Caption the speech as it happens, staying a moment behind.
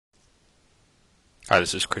Hi,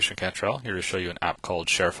 this is Christian Cantrell here to show you an app called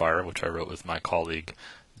ShareFire, which I wrote with my colleague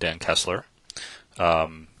Dan Kessler.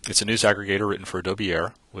 It's a news aggregator written for Adobe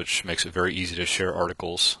AIR, which makes it very easy to share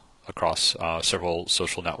articles across several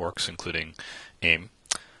social networks, including AIM.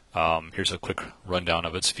 Here's a quick rundown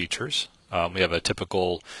of its features. We have a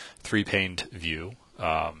typical three-paned view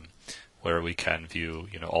where we can view,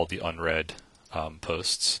 all the unread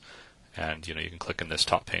posts, and you can click in this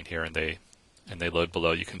top pane here, and they load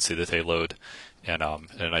below. You can see that they load in a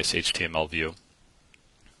nice HTML view.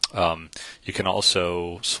 You can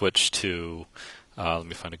also switch to, let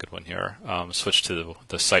me find a good one here, switch to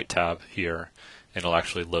the Site tab here, and it'll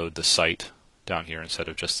actually load the site down here instead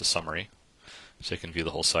of just the summary. So you can view the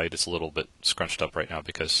whole site. It's a little bit scrunched up right now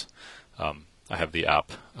because I have the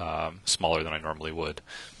app smaller than I normally would.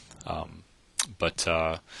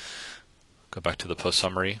 Go back to the post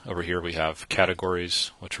summary. Over here we have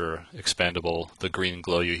categories, which are expandable. The green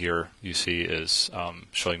glow you see is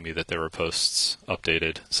showing me that there were posts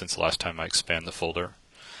updated since the last time I expand the folder.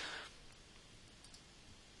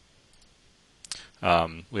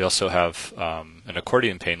 We also have an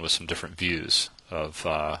accordion pane with some different views of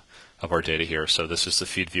our data here. So this is the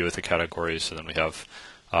feed view with the categories, and then we have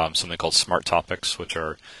something called smart topics, which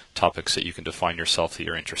are topics that you can define yourself that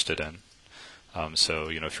you're interested in. So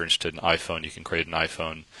if you're interested in iPhone, you can create an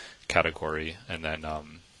iPhone category, and then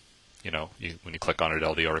when you click on it,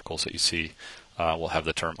 all the articles that you see will have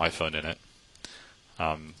the term iPhone in it.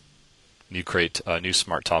 You create a new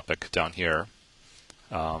smart topic down here.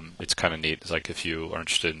 It's kind of neat. It's like if you are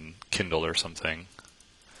interested in Kindle or something,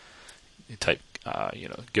 you type,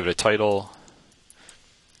 give it a title,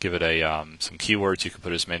 give it some keywords. You can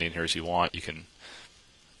put as many in here as you want. You can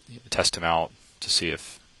test them out to see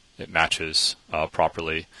if it matches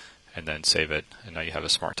properly, and then save it. And now you have a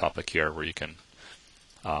smart topic here where you can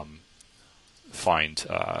find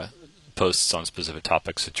posts on specific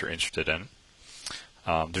topics that you're interested in.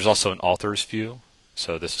 There's also an author's view,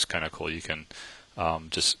 so this is kind of cool. You can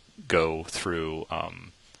just go through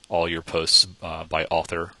all your posts by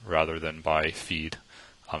author rather than by feed.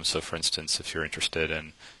 So for instance, if you're interested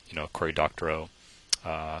in Cory Doctorow,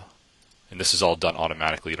 and this is all done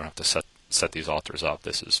automatically, you don't have to set these authors up.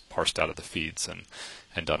 This is parsed out of the feeds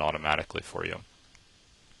and done automatically for you.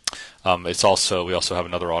 We also have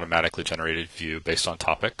another automatically generated view based on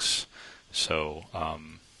topics. So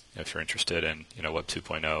if you're interested in Web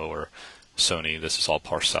 2.0 or Sony, this is all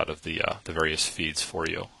parsed out of the various feeds for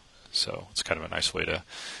you. So it's kind of a nice way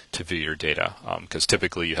to view your data, because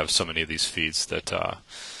typically you have so many of these feeds that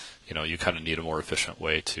you kind of need a more efficient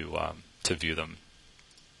way to view them.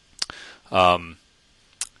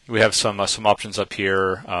 We have some options up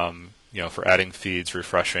here, for adding feeds,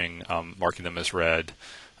 refreshing, marking them as read.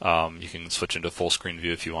 You can switch into full screen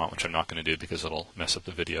view if you want, which I'm not going to do because it'll mess up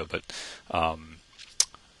the video. But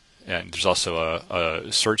and there's also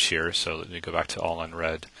a search here. So let me go back to all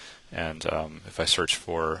unread, and if I search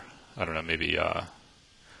for, I don't know, maybe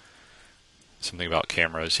something about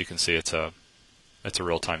cameras, you can see it's a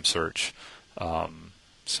real-time search.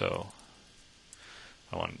 So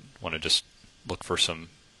I want to just look for some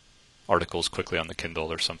articles quickly on the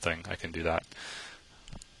Kindle or something. I can do that.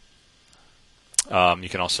 You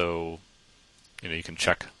can also, you can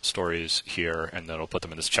check stories here, and then it'll put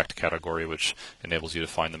them in this checked category, which enables you to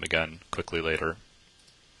find them again quickly later.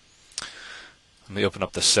 Let me open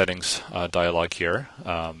up the settings dialog here.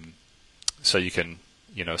 So you can,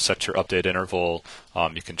 set your update interval.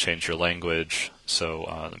 You can change your language. So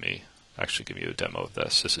let me actually give you a demo of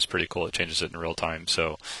this. This is pretty cool. It changes it in real time.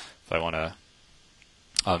 So if I want to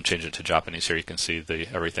change it to Japanese here, you can see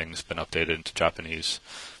everything's been updated into Japanese,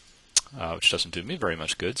 which doesn't do me very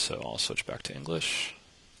much good, so I'll switch back to English.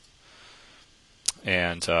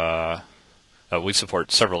 And we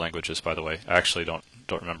support several languages, by the way. I actually don't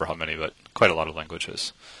remember how many, but quite a lot of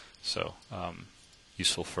languages. So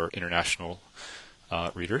useful for international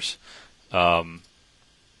readers.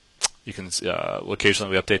 You can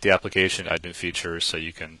occasionally we update the application, add new features, so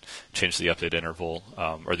you can change the update interval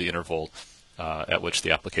or the interval at which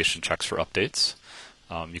the application checks for updates.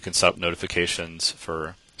 You can set up notifications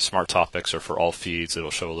for smart topics or for all feeds.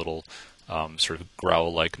 It'll show a little sort of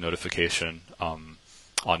growl-like notification.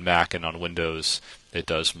 On Mac and on Windows, it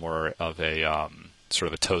does more of a sort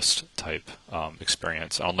of a toast type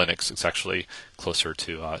experience. On Linux, it's actually closer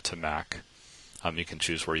to Mac. You can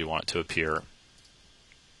choose where you want it to appear.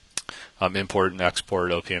 Import and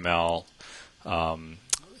export OPML.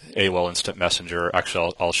 AOL Instant Messenger.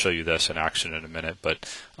 Actually, I'll show you this in action in a minute,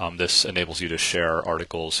 but this enables you to share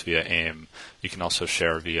articles via AIM. You can also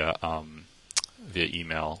share via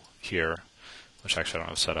email here, which actually I don't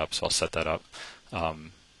have set up, so I'll set that up.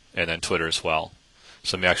 And then Twitter as well.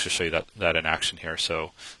 So let me actually show you that in action here.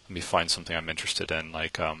 So let me find something I'm interested in,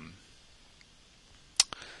 like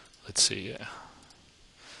let's see,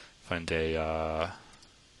 find a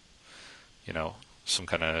some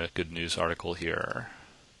kind of good news article here.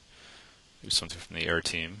 Maybe something from the AIR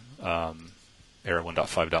team. AIR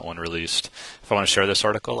 1.5.1 released. If I want to share this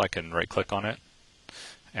article, I can right-click on it.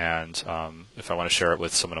 And if I want to share it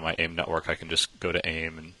with someone on my AIM network, I can just go to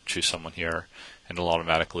AIM and choose someone here, and it'll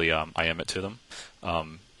automatically IM it to them.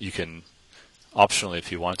 You can, optionally, if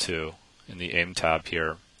you want to, in the AIM tab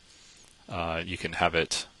here, you can have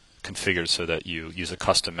it configured so that you use a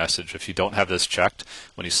custom message. If you don't have this checked,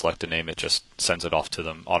 when you select a name, it just sends it off to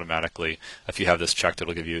them automatically. If you have this checked,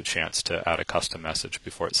 it'll give you a chance to add a custom message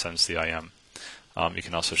before it sends the IM. You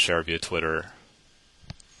can also share via Twitter.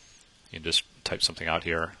 You can just type something out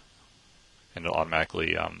here, and it'll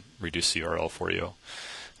automatically reduce the URL for you.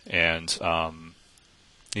 And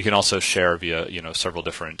you can also share via several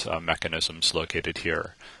different mechanisms located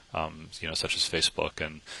here, such as Facebook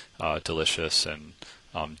and Delicious and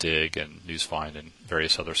Dig and Newsvine and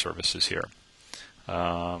various other services here.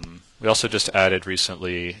 We also just added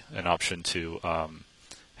recently an option to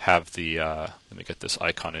have the, let me get this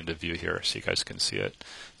icon into view here so you guys can see it,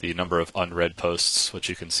 the number of unread posts, which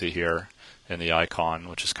you can see here in the icon,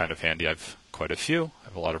 which is kind of handy. I have quite a few. I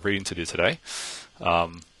have a lot of reading to do today.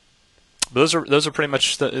 Those are pretty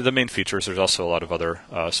much the main features. There's also a lot of other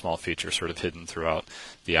small features sort of hidden throughout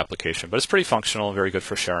the application, but it's pretty functional, very good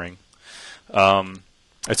for sharing.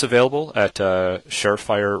 It's available at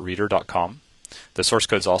sharefirereader.com. The source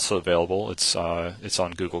code is also available. It's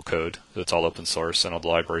on Google Code. It's all open source, and all the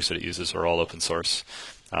libraries that it uses are all open source.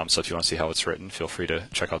 So if you want to see how it's written, feel free to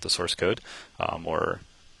check out the source code, or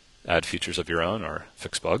add features of your own, or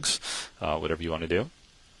fix bugs, whatever you want to do.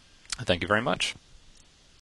 Thank you very much.